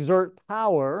going to exert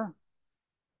power,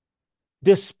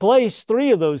 displace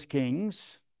three of those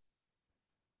kings,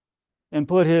 and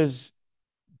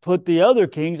put the other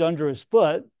kings under his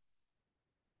foot,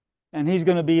 and he's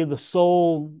going to be the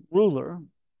sole ruler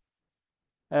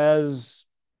as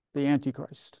the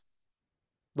Antichrist,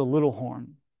 the little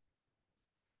horn.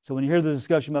 So when you hear the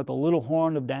discussion about the little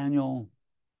horn of Daniel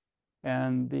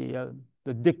and the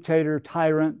dictator,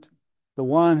 tyrant, the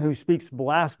one who speaks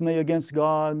blasphemy against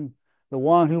God, the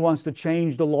one who wants to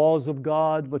change the laws of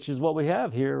God, which is what we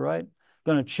have here, right?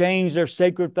 Going to change their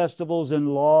sacred festivals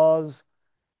and laws.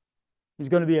 He's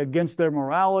going to be against their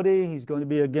morality. He's going to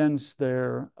be against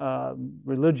their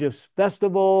religious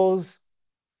festivals.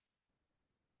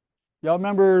 Y'all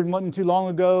remember it wasn't too long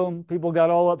ago, people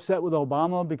got all upset with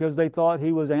Obama because they thought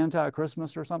he was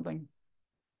anti-Christmas or something?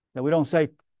 That we don't say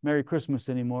Merry Christmas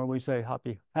anymore. We say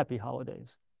Happy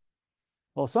Holidays.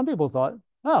 Well, some people thought,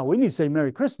 oh, we need to say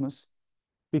Merry Christmas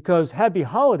because Happy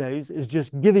Holidays is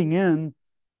just giving in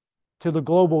to the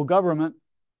global government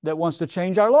that wants to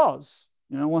change our laws,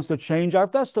 wants to change our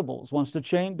festivals, wants to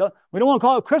change. We don't want to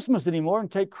call it Christmas anymore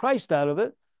and take Christ out of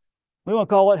it. We want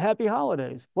to call it Happy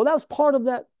Holidays. Well, that was part of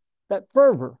that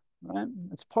fervor, right?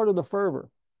 It's part of the fervor.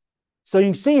 So you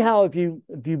can see how if you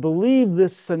believe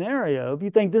this scenario, if you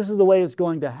think this is the way it's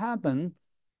going to happen,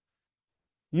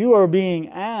 you are being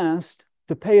asked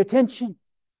to pay attention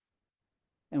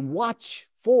and watch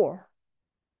for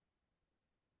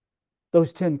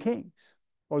those 10 kings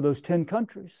or those 10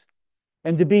 countries,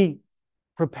 and to be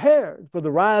prepared for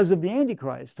the rise of the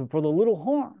Antichrist and for the little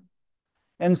horn.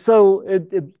 And so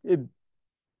it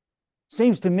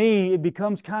seems to me it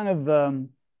becomes kind of,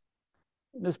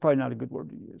 this is probably not a good word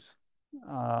to use.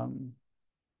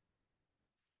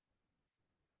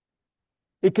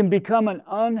 It can become an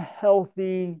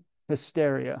unhealthy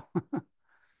hysteria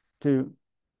to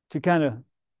kind of,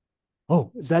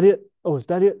 oh, is that it? Oh, is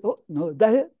that it? Oh, no, is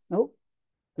that it? No.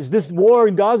 Is this war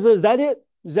in Gaza? Is that it?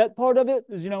 Is that part of it?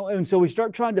 And so we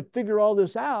start trying to figure all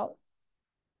this out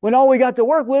when all we got to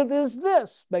work with is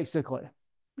this, basically.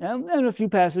 And a few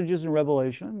passages in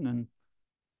Revelation and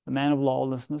the man of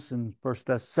lawlessness in 2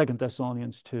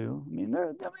 Thessalonians 2.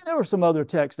 There were some other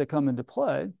texts that come into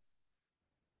play,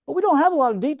 but we don't have a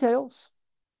lot of details.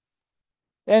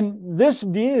 And this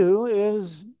view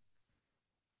is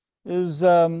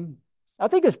I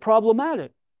think it's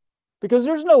problematic because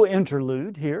there's no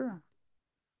interlude here.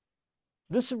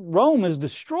 This Rome is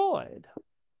destroyed,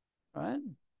 right?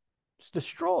 It's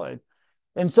destroyed.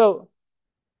 And so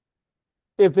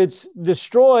if it's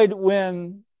destroyed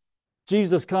when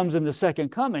Jesus comes in the second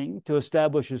coming to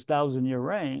establish his 1,000-year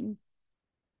reign,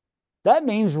 that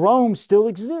means Rome still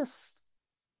exists.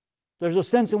 There's a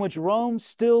sense in which Rome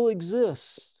still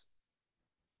exists.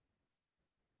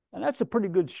 And that's a pretty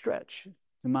good stretch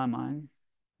in my mind.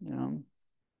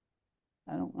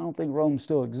 I don't think Rome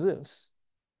still exists.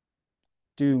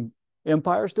 Do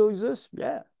empires still exist?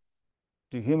 Yeah.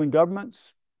 Do human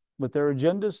governments with their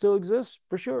agendas still exist?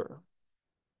 For sure.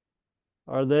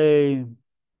 Are they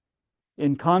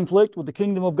in conflict with the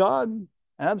kingdom of God?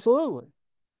 Absolutely.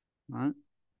 All right.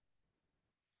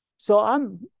 So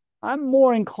I'm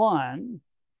more inclined,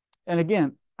 and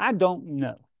again, I don't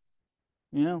know.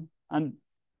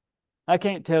 I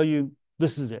can't tell you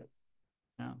this is it.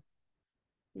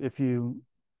 If you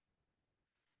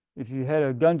had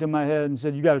a gun to my head and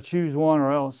said you got to choose one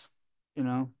or else,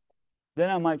 then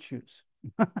I might choose.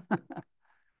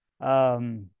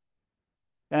 And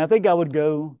I think I would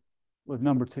go with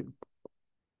number 2.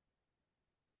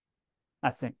 I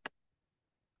think.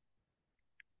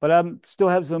 But I still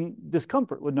have some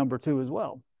discomfort with number 2 as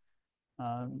well.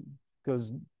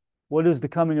 Because what is the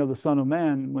coming of the Son of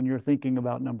Man when you're thinking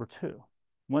about number 2?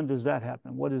 When does that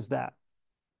happen? What is that?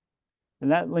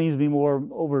 And that leads me more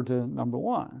over to number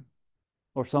 1,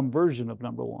 or some version of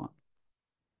number 1.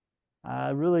 I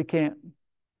really can't.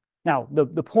 Now,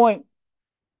 the point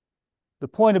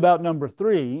about number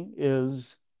 3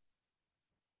 is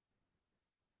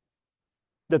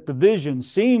that the vision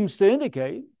seems to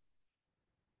indicate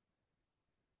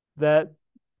that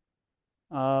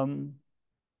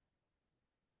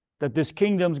that this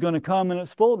kingdom is going to come in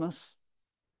its fullness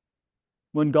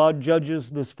when God judges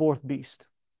this fourth beast.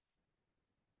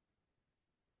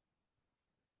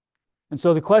 And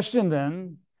so the question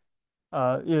then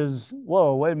is,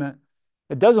 whoa, wait a minute.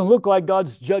 It doesn't look like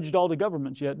God's judged all the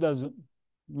governments yet, does it?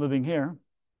 Living here.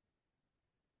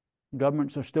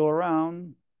 Governments are still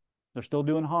around. They're still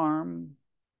doing harm.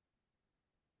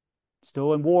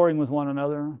 Still in warring with one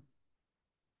another.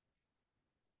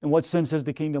 In what sense has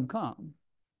the kingdom come?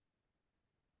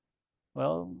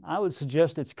 Well, I would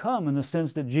suggest it's come in the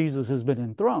sense that Jesus has been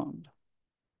enthroned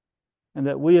and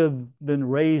that we have been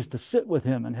raised to sit with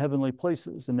him in heavenly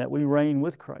places and that we reign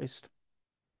with Christ.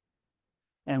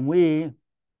 And we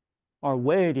are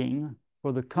waiting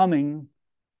for the coming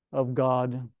of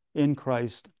God in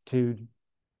Christ to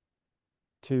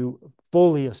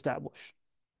fully establish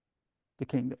the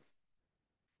kingdom.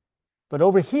 But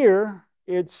over here,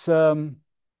 it's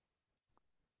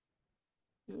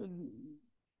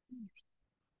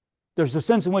there's a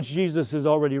sense in which Jesus is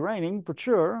already reigning, for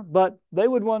sure, but they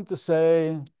would want to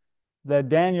say that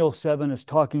Daniel 7 is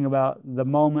talking about the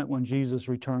moment when Jesus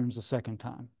returns the second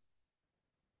time.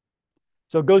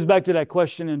 So it goes back to that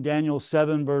question in Daniel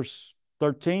 7, verse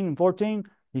 13 and 14.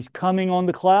 He's coming on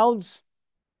the clouds.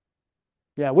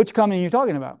 Yeah, which coming are you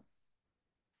talking about?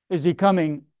 Is he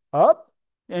coming up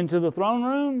into the throne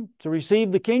room to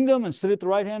receive the kingdom and sit at the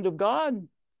right hand of God?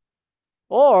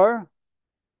 Or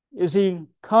is he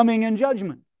coming in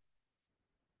judgment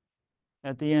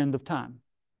at the end of time?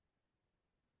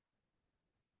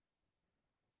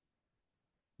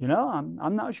 You know,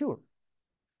 I'm not sure.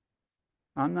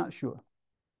 I'm not sure.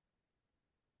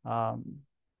 Now,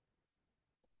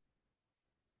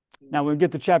 when we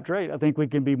get to chapter 8, I think we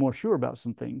can be more sure about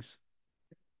some things.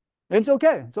 It's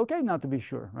okay. It's okay not to be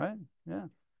sure, right? Yeah.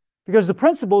 Because the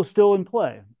principle is still in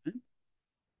play.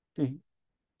 See,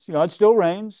 God still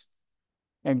reigns,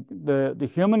 and the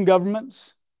human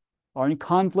governments are in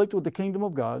conflict with the kingdom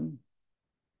of God.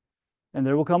 And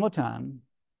there will come a time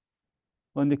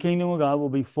when the kingdom of God will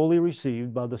be fully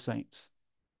received by the saints.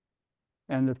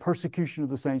 And the persecution of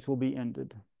the saints will be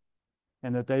ended.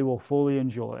 And that they will fully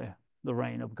enjoy the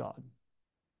reign of God.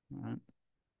 All right.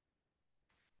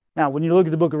 Now, when you look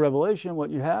at the book of Revelation,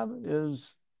 what you have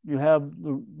is you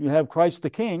have Christ the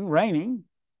King reigning.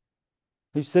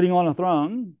 He's sitting on a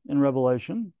throne in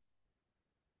Revelation,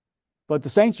 but the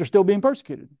saints are still being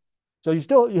persecuted. So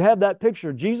you have that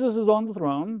picture. Jesus is on the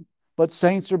throne, but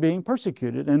saints are being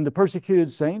persecuted, and the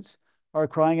persecuted saints are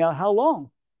crying out, "How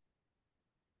long?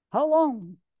 How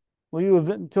long will you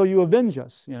until you avenge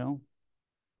us?" You know.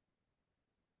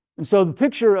 And so the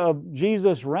picture of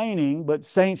Jesus reigning, but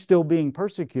saints still being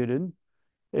persecuted,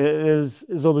 is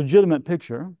a legitimate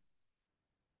picture.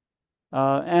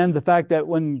 And the fact that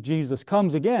when Jesus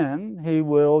comes again, he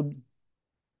will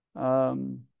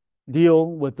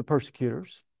deal with the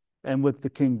persecutors and with the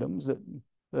kingdoms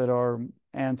that are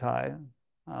anti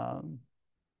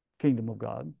kingdom of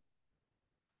God.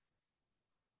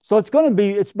 So it's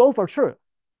both are true.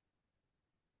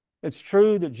 It's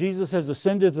true that Jesus has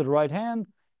ascended to the right hand,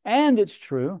 and it's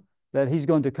true that he's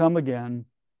going to come again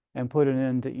and put an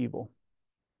end to evil.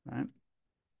 Right?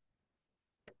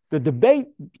 The debate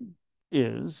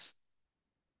is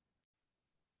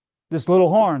this little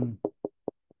horn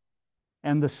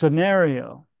and the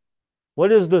scenario.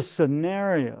 What is the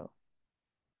scenario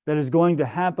that is going to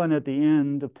happen at the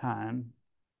end of time?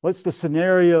 What's the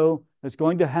scenario that's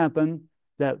going to happen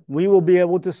that we will be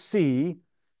able to see,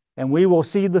 and we will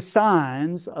see the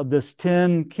signs of this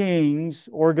 10 kings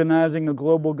organizing a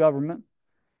global government,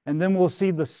 and then we'll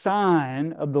see the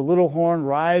sign of the little horn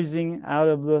rising out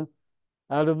of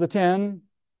the 10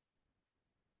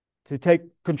 to take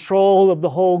control of the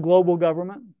whole global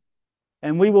government.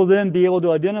 And we will then be able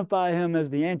to identify him as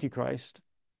the Antichrist.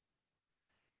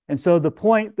 And so the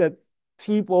point that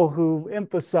people who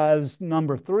emphasize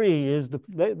number 3 is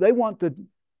they want to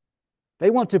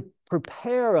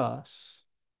prepare us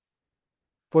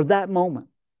for that moment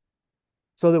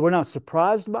so that we're not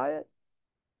surprised by it,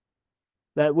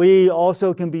 that we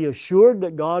also can be assured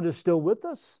that God is still with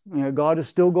us. You know, God is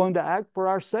still going to act for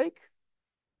our sake.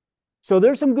 So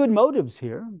there's some good motives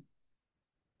here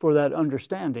for that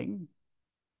understanding.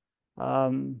 I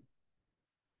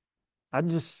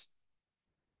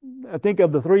think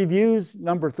of the 3 views,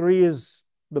 number 3 is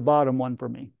the bottom one for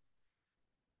me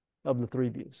of the 3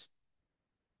 views.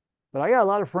 But I got a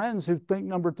lot of friends who think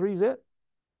number 3 is it.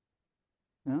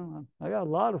 You know, I got a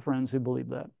lot of friends who believe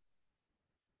that.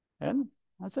 And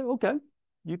I say, okay,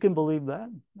 you can believe that.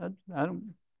 I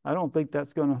don't think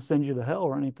that's going to send you to hell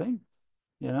or anything.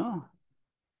 You know,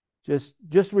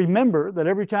 just remember that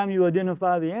every time you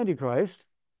identify the Antichrist,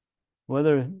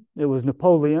 whether it was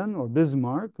Napoleon or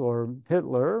Bismarck or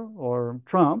Hitler or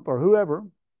Trump or whoever,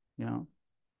 you know,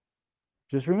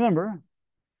 just remember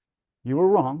you were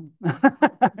wrong.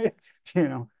 You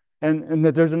know, and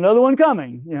that there's another one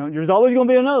coming. You know, there's always going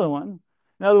to be another one.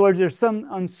 In other words, there's some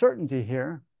uncertainty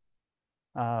here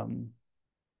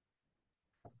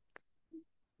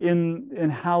in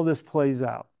how this plays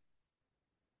out.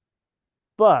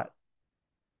 But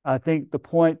I think the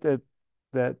point that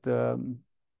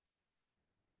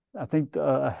I think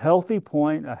a healthy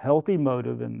point, a healthy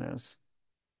motive in this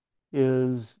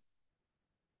is,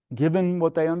 given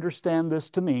what they understand this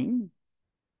to mean,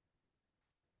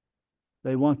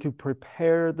 they want to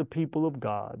prepare the people of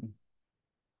God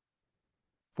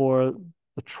for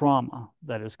the trauma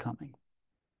that is coming.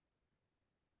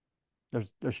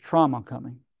 There's trauma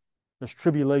coming. There's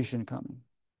tribulation coming.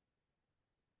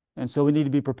 And so we need to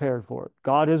be prepared for it.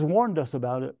 God has warned us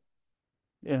about it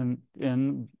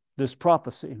in this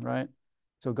prophecy, right?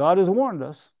 So God has warned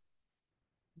us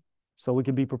so we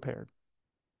can be prepared.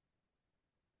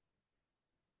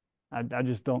 I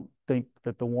just don't think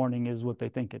that the warning is what they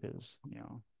think it is,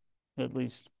 at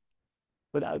least.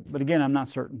 But again, I'm not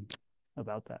certain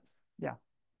about that. Yeah.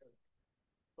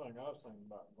 Thing I was thinking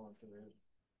about going through is,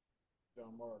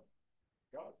 John Mark,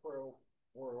 God's world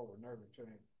will never change.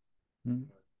 Mm-hmm.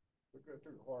 We go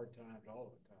through hard times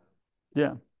all the time.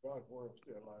 Yeah. God's world's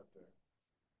still out there.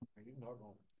 And he's not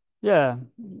going. Yeah.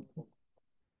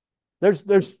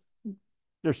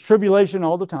 There's tribulation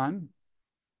all the time,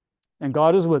 and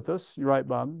God is with us. You're right,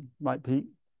 Bob. Right, Pete.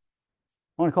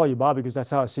 I want to call you Bobby because that's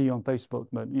how I see you on Facebook.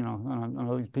 But I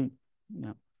know he's Pete.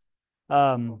 Yeah.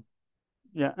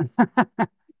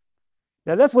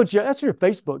 Yeah, that's your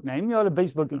Facebook name. You ought to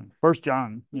Facebook 1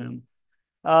 John.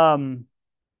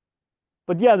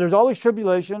 But yeah, there's always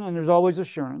tribulation and there's always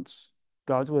assurance.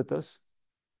 God's with us.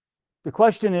 The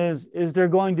question is there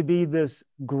going to be this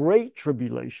great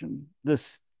tribulation,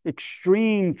 this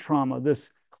extreme trauma,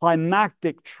 this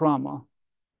climactic trauma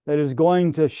that is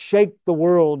going to shake the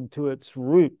world to its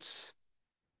roots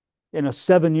in a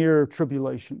 7-year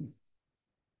tribulation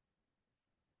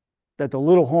that the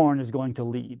little horn is going to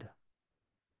lead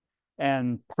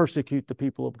and persecute the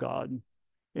people of God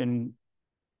in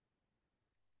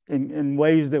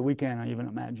ways that we cannot even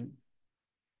imagine.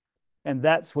 And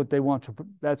that's what they want to,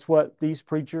 that's what these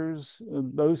preachers,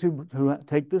 those who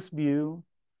take this view,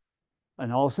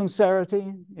 in all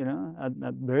sincerity,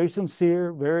 very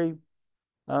sincere, very,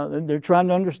 they're trying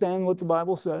to understand what the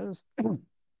Bible says.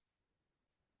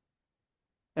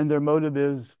 And their motive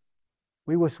is,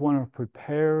 we just want to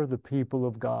prepare the people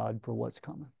of God for what's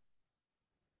coming.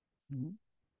 Mm-hmm.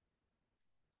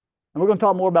 And we're going to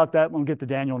talk more about that when we get to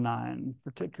Daniel 9,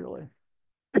 particularly.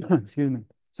 Excuse me.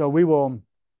 So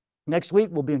next week,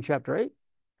 we'll be in chapter 8.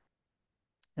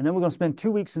 And then we're going to spend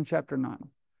 2 weeks in chapter 9.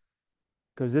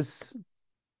 Because this,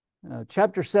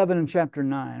 chapter 7 and chapter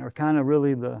 9 are kind of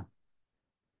really the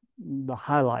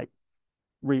highlight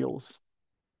reels,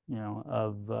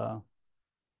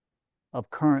 of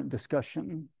current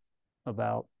discussion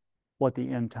about what the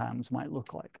end times might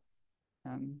look like.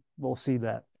 And we'll see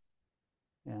that.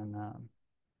 And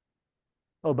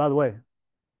oh, by the way,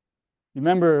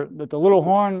 remember that the little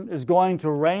horn is going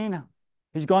to reign.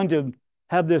 He's going to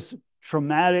have this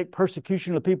traumatic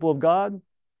persecution of the people of God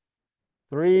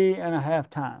 3.5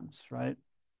 times, right?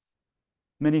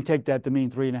 Many take that to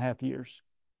mean 3.5 years.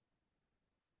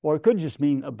 Or it could just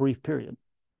mean a brief period.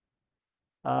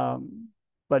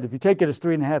 But if you take it as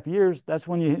 3.5 years, that's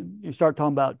when you start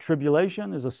talking about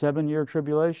tribulation is a 7-year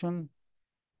tribulation.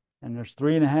 And there's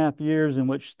 3.5 years in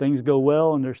which things go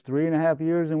well, and there's 3.5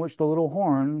 years in which the little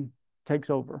horn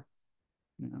takes over.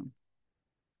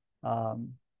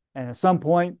 And at some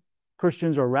point,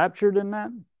 Christians are raptured in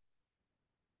that.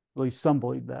 At least some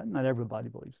believe that. Not everybody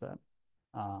believes that.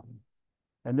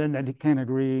 And then they can't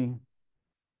agree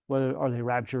whether are they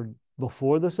raptured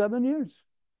before the 7 years?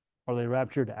 Are they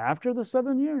raptured after the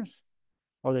 7 years?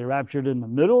 Are they raptured in the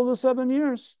middle of the 7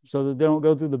 years so that they don't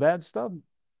go through the bad stuff?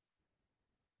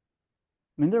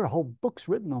 I mean, there are whole books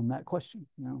written on that question,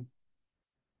 and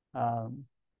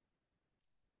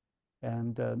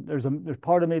there's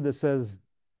part of me that says,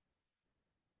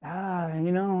 I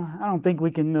don't think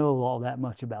we can know all that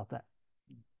much about that.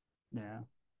 Yeah.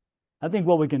 I think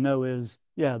what we can know is,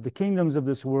 the kingdoms of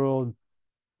this world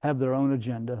have their own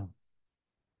agenda,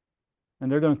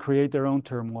 and they're going to create their own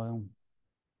turmoil.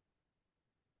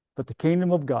 But the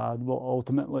kingdom of God will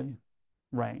ultimately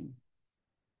reign.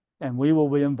 And we will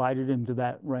be invited into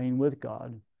that reign with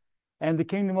God. And the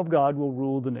kingdom of God will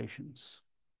rule the nations.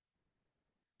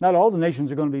 Not all the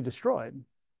nations are going to be destroyed.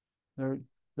 There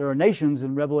are nations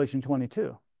in Revelation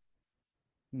 22.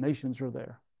 Nations are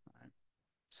there.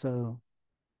 So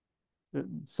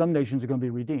some nations are going to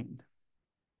be redeemed.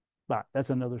 But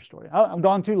that's another story. I'm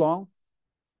gone too long.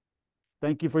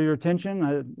 Thank you for your attention.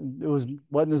 It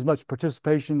wasn't as much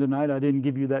participation tonight. I didn't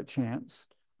give you that chance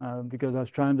because I was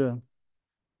trying to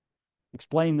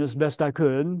explain this best I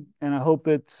could, and I hope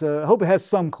it has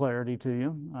some clarity to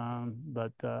you.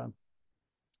 But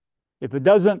if it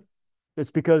doesn't, it's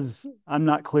because I'm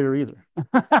not clear either.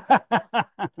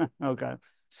 Okay.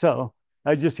 So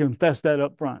I just confess that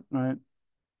up front, right?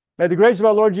 May the grace of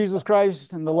our Lord Jesus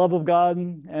Christ and the love of God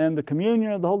and the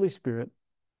communion of the Holy Spirit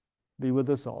be with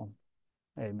us all.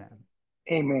 Amen.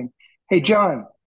 Amen. Hey, John.